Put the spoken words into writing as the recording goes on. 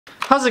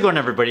How's it going,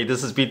 everybody?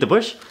 This is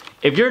BeatTheBush.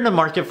 If you're in the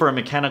market for a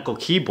mechanical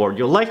keyboard,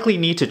 you'll likely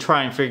need to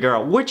try and figure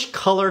out which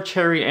color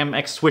Cheery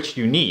MX switch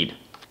you need.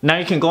 Now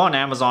you can go on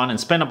Amazon and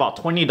spend about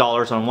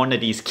 $20 on one of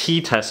these key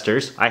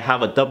testers. I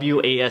have a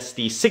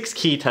WASD 6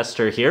 key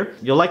tester here.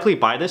 You'll likely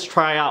buy this,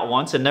 try out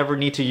once, and never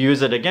need to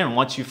use it again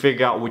once you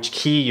figure out which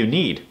key you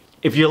need.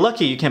 If you're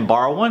lucky, you can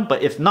borrow one,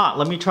 but if not,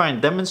 let me try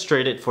and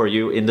demonstrate it for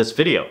you in this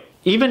video.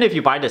 Even if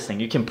you buy this thing,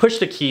 you can push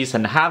the keys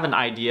and have an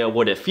idea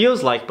what it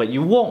feels like, but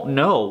you won't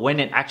know when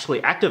it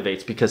actually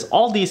activates because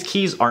all these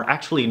keys are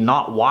actually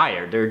not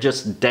wired. They're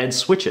just dead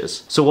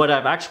switches. So what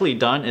I've actually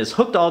done is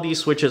hooked all these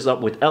switches up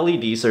with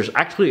LEDs. There's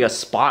actually a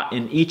spot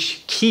in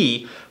each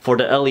key for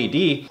the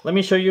LED. Let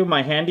me show you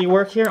my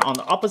handiwork here on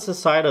the opposite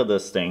side of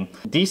this thing.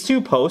 These two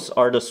posts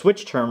are the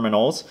switch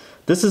terminals.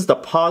 This is the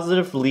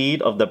positive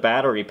lead of the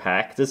battery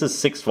pack. This is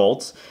 6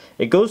 volts.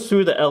 It goes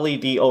through the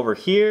LED over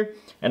here,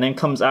 and then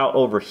comes out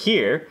over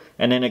here,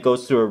 and then it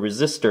goes through a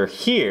resistor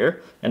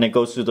here, and it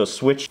goes through the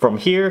switch from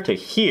here to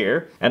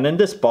here, and then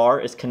this bar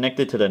is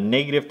connected to the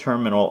negative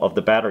terminal of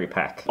the battery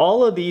pack.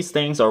 All of these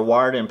things are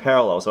wired in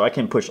parallel, so I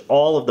can push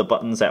all of the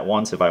buttons at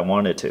once if I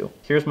wanted to.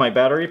 Here's my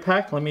battery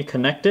pack. Let me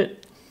connect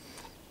it.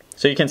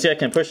 So you can see I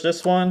can push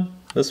this one,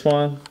 this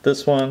one,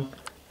 this one,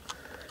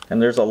 and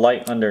there's a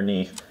light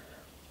underneath.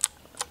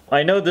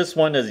 I know this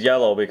one is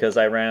yellow because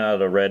I ran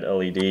out of red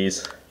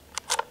LEDs.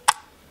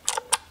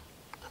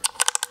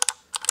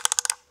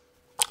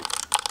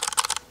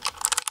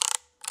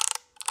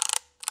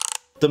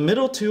 The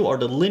middle two are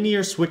the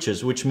linear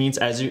switches, which means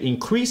as you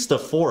increase the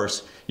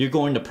force, you're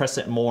going to press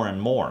it more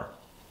and more.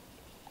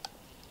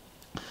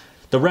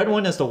 The red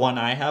one is the one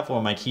I have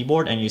for my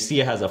keyboard, and you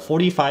see it has a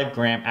 45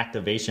 gram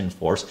activation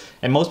force,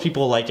 and most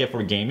people like it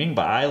for gaming,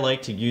 but I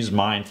like to use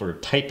mine for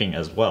typing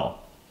as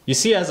well. You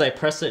see as I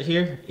press it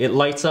here, it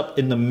lights up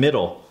in the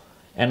middle,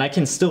 and I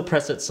can still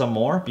press it some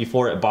more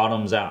before it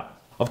bottoms out.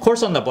 Of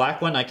course on the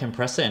black one I can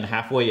press it and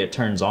halfway it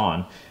turns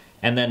on,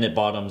 and then it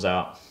bottoms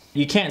out.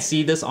 You can't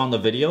see this on the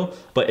video,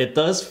 but it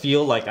does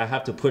feel like I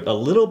have to put a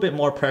little bit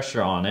more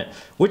pressure on it,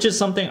 which is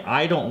something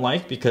I don't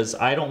like because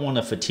I don't want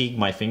to fatigue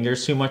my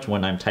fingers too much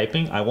when I'm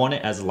typing. I want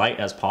it as light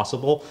as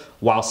possible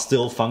while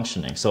still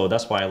functioning. So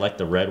that's why I like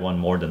the red one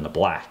more than the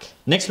black.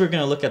 Next, we're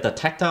going to look at the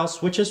tactile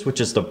switches,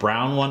 which is the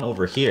brown one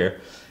over here,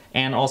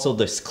 and also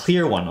this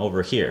clear one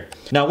over here.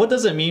 Now, what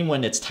does it mean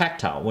when it's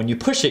tactile? When you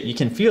push it, you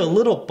can feel a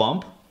little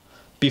bump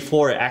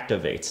before it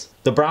activates.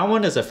 The brown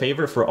one is a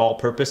favorite for all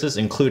purposes,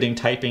 including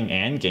typing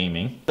and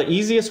gaming. The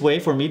easiest way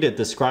for me to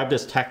describe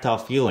this tactile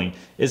feeling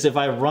is if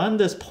I run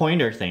this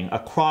pointer thing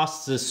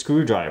across this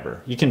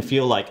screwdriver. You can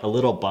feel like a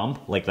little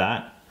bump like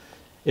that.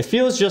 It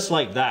feels just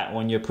like that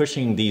when you're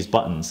pushing these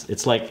buttons.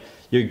 It's like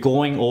you're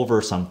going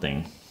over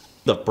something.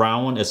 The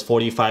brown one is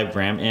 45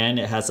 gram and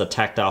it has a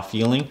tactile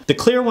feeling. The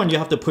clear one you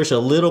have to push a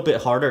little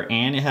bit harder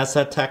and it has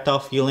that tactile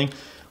feeling,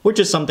 which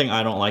is something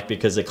I don't like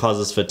because it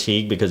causes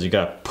fatigue because you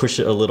gotta push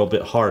it a little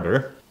bit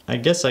harder. I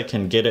guess I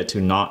can get it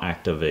to not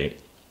activate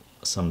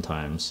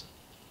sometimes.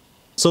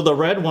 So the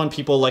red one,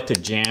 people like to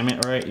jam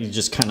it, right? You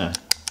just kind of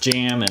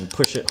jam and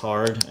push it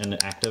hard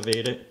and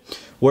activate it.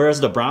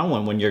 Whereas the brown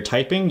one, when you're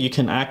typing, you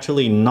can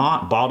actually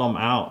not bottom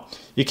out.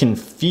 You can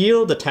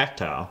feel the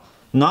tactile,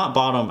 not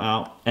bottom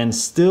out, and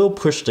still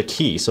push the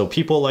key. So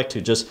people like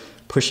to just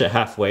push it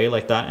halfway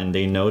like that and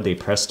they know they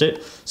pressed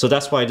it. So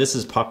that's why this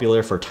is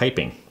popular for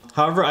typing.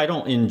 However, I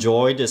don't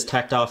enjoy this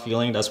tactile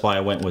feeling, that's why I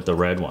went with the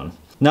red one.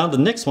 Now the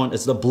next one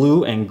is the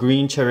blue and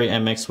green Cheery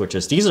MX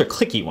switches. These are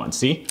clicky ones,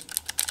 see?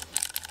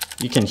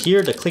 You can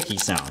hear the clicky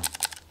sound.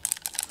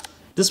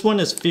 This one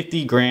is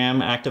 50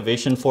 gram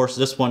activation force,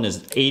 this one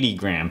is 80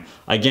 gram.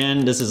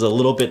 Again, this is a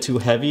little bit too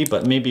heavy,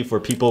 but maybe for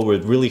people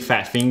with really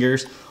fat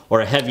fingers or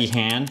a heavy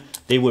hand,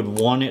 they would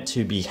want it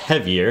to be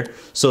heavier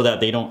so that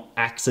they don't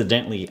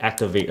accidentally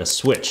activate a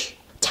switch.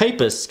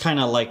 Typists kind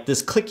of like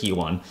this clicky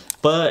one,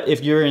 but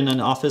if you're in an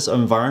office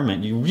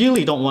environment, you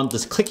really don't want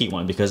this clicky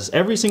one because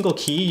every single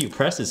key you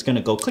press is going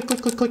to go click,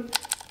 click, click, click.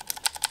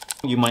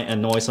 You might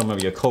annoy some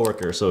of your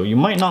coworkers, so you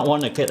might not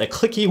want to get a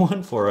clicky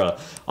one for an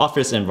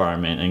office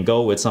environment and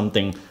go with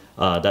something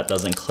that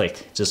doesn't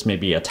click, just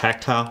maybe a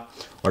tactile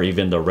or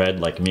even the red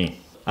like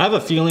me. I have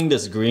a feeling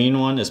this green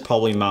one is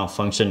probably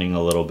malfunctioning a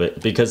little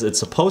bit because it's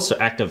supposed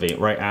to activate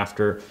right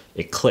after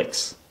it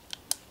clicks.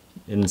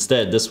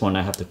 Instead, this one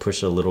I have to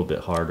push a little bit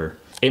harder.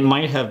 It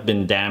might have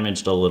been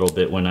damaged a little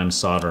bit when I'm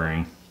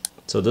soldering.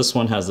 So this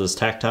one has this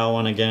tactile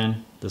one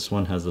again. This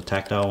one has the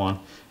tactile one.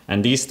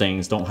 And these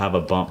things don't have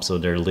a bump, so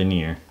they're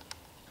linear.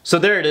 So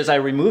there it is. I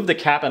removed the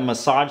cap and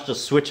massaged the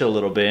switch a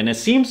little bit, and it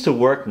seems to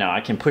work now.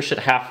 I can push it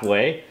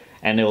halfway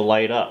and it'll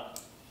light up.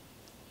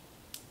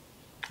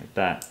 Like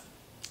that.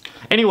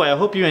 Anyway, I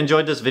hope you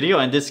enjoyed this video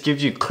and this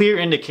gives you clear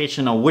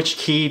indication on which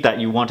key that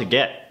you want to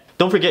get.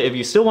 Don't forget, if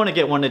you still want to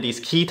get one of these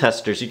key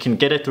testers, you can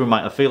get it through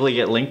my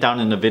affiliate link down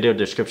in the video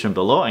description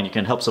below, and you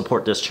can help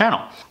support this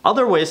channel.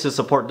 Other ways to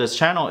support this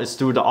channel is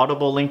through the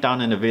Audible link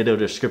down in the video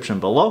description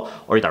below,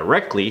 or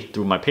directly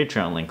through my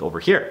Patreon link over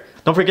here.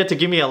 Don't forget to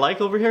give me a like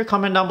over here,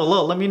 comment down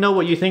below, let me know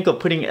what you think of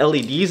putting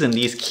LEDs in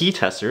these key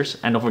testers,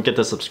 and don't forget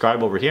to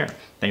subscribe over here.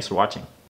 Thanks for watching.